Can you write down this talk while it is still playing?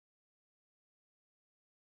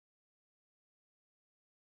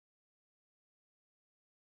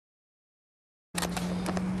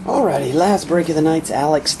Alrighty, last break of the night's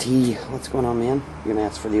Alex T. What's going on, man? You're gonna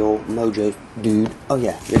ask for the old Mojo dude. Oh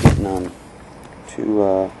yeah, you're getting on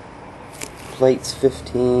two plates,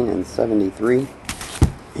 15 and 73,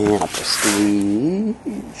 and a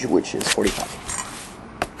prestige, which is 45.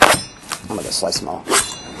 I'm gonna slice them all.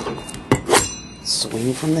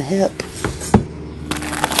 Swing from the hip.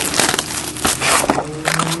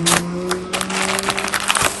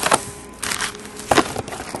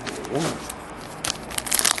 Yeah.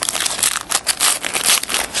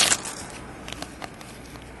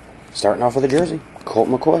 Starting off with a jersey, Colt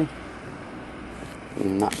McCoy.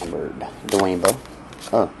 Not numbered. Dwayne Bowe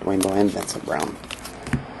and Vincent Brown.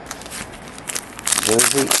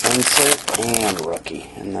 Jersey, insert, and rookie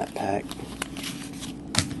in that pack.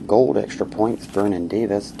 Gold extra points, Vernon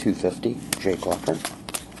Davis, 250. Jake Walker.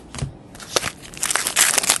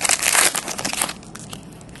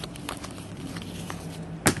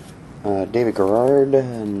 David Garrard,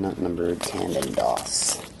 not numbered, Tandon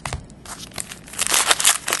Doss.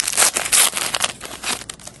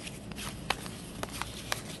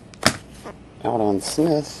 Out on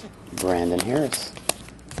Smith, Brandon Harris.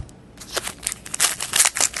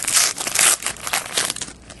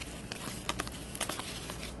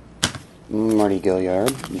 Marty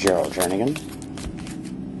Gilliard, Gerald Jernigan.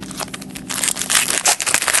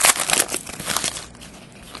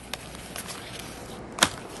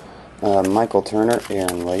 Michael Turner,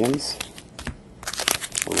 Aaron Williams.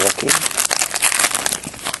 Rookie.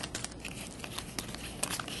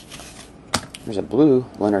 There's a blue,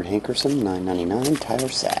 Leonard Hankerson, $9.99, Tyler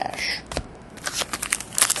Sash.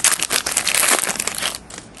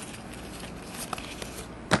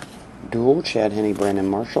 Dual, Chad Henne, Brandon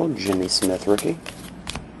Marshall, Jimmy Smith, rookie.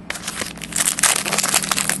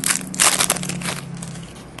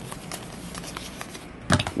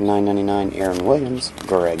 $9.99, Aaron Williams,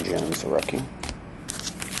 Greg Jones, rookie.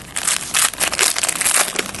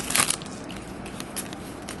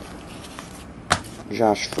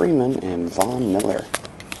 Josh Freeman and Von Miller.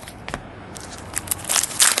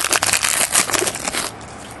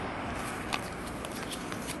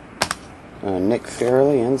 Nick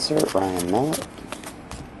Fairley, insert, Ryan Mallett.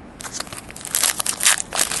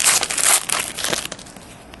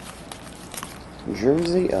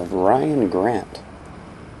 Jersey of Ryan Grant.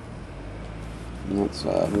 And that's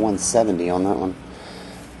 170 on that one.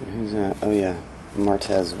 Who's that? Oh yeah,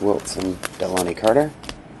 Martez Wilson, Delonte Carter.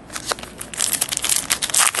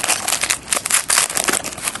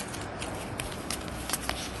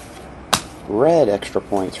 Red extra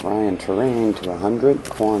points, Ryan Terrain to 100,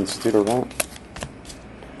 Quan Sturdivant.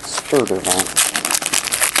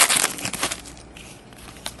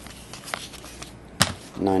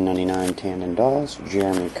 $9.99 Tandon Doss,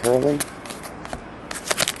 Jeremy Curley.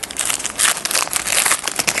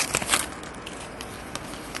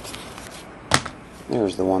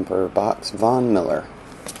 There's the one per box, Von Miller.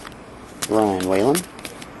 Ryan Whalen.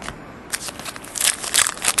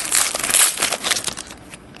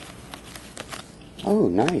 Oh,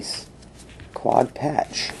 nice. Quad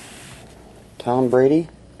patch. Tom Brady,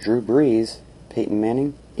 Drew Brees, Peyton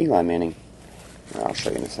Manning, Eli Manning. I'll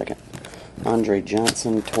show you in a second. Andre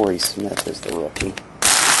Johnson, Torrey Smith is the rookie.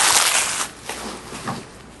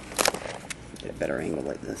 Get a better angle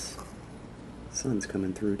like this. Sun's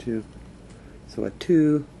coming through too. So a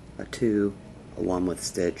 2, a 2, a 1 with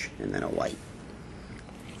stitch, and then a white.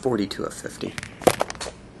 42 of 50.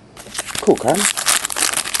 Cool card.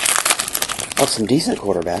 Oh, some decent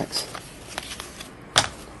quarterbacks.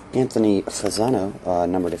 Anthony Fasano,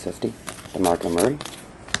 number to 50. DeMarco Murray.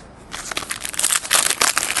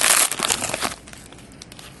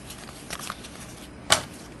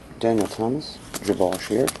 Daniel Thomas, Jabal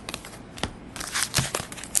Shear.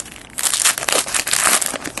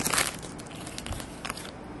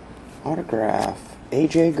 Autograph,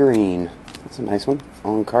 AJ Green. That's a nice one.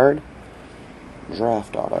 On card.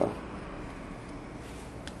 Draft auto.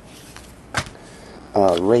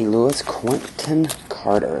 Ray Lewis, Quentin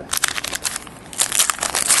Carter.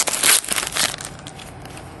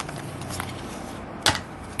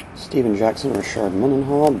 Steven Jackson, Rashard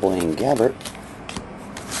Mendenhall, Blaine Gabbert.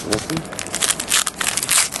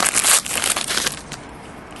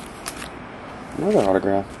 Another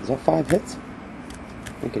autograph. Is that 5 hits? I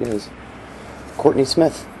think it is. Courtney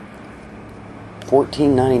Smith.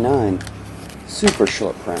 $14.99. Super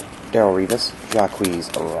short print. Darrell Revis,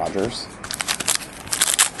 Jacquizz Rodgers.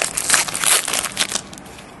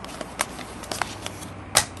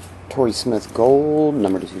 Torrey Smith Gold,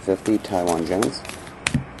 number to 250, Taiwan Jones.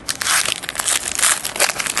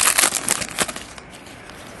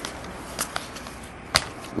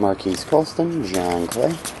 Marquise Colston, John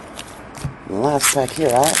Clay. Last pack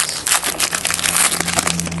here, Alex.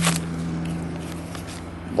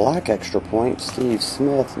 Black extra point, Steve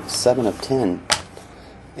Smith, 7 of 10.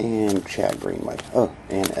 And Chad Greenway. Oh,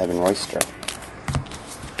 and Evan Royster.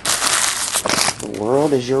 The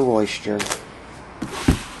world is your oyster.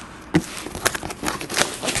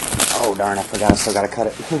 Oh, darn, I forgot. I still got to cut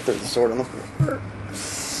it. There's a sword on the floor.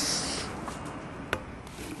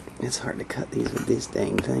 It's hard to cut these with this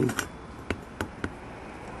dang thing.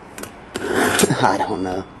 I don't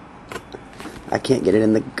know. I can't get it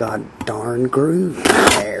in the god darn groove.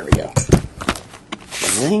 There we go.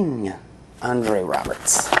 Zing! Andre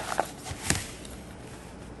Roberts.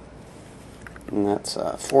 And that's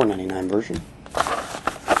a $4.99 version.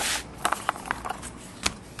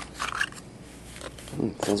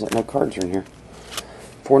 Feels like no cards are in here.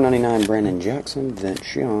 $4.99 Brandon Jackson,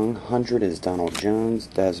 Vince Young. 100 is Donald Jones.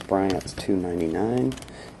 Des Bryant's $2.99.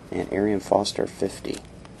 And Arian Foster, 50.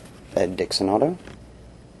 Ed Dixon auto.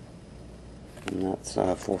 And that's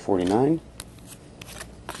 $4.49.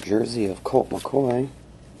 Jersey of Colt McCoy.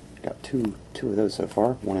 Got two of those so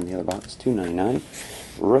far. One in the other box. $2.99.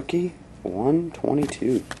 Rookie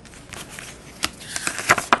 122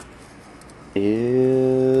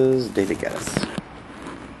 is David Geddes.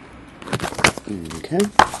 Okay.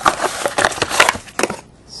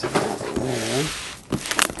 So there.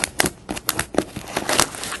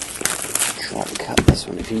 Try to cut this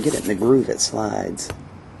one. If you can get it in the groove, it slides.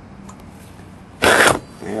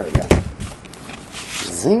 There we go.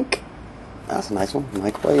 Zinc. That's a nice one.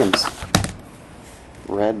 Mike Williams.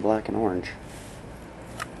 Red, black, and orange.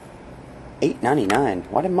 $8.99.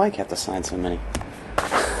 Why did Mike have to sign so many?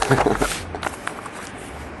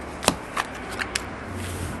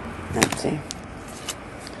 Let's see.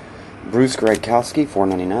 Bruce Gradkowski,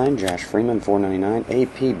 $4.99. Josh Freeman, $4.99.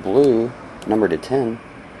 AP Blue, numbered to 10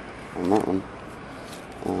 on that one.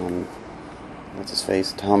 What's his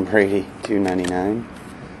face? Tom Brady, $2.99.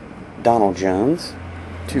 Donald Jones,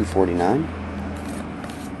 $2.49.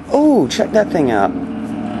 Oh, check that thing out.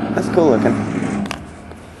 That's cool looking.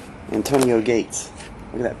 Antonio Gates.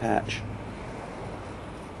 Look at that patch.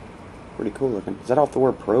 Pretty cool looking. Is that off the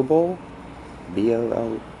word Pro Bowl?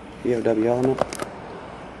 B-O-W-L on it?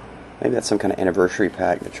 Maybe that's some kind of anniversary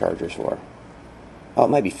pack the Chargers wore. Oh, it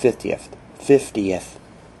might be 50th. 50th.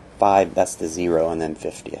 5, that's the 0, and then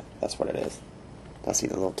 50th. That's what it is. I see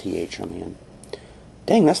the little TH on the end.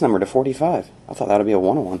 Dang, that's numbered to 45. I thought that would be a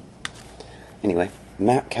 101. Anyway,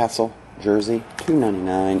 Matt Castle, jersey,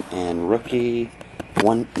 $2.99, and rookie,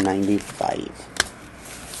 $1.95.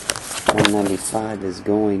 $1.95 is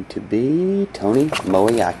going to be Tony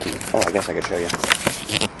Moeaki. Oh, I guess I could show you.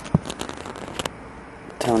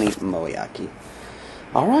 Tony Moeaki.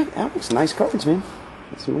 Alright, Alex, nice cards, man.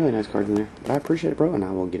 There's some really nice cards in there. But I appreciate it, bro, and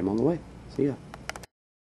I will get them on the way. See ya.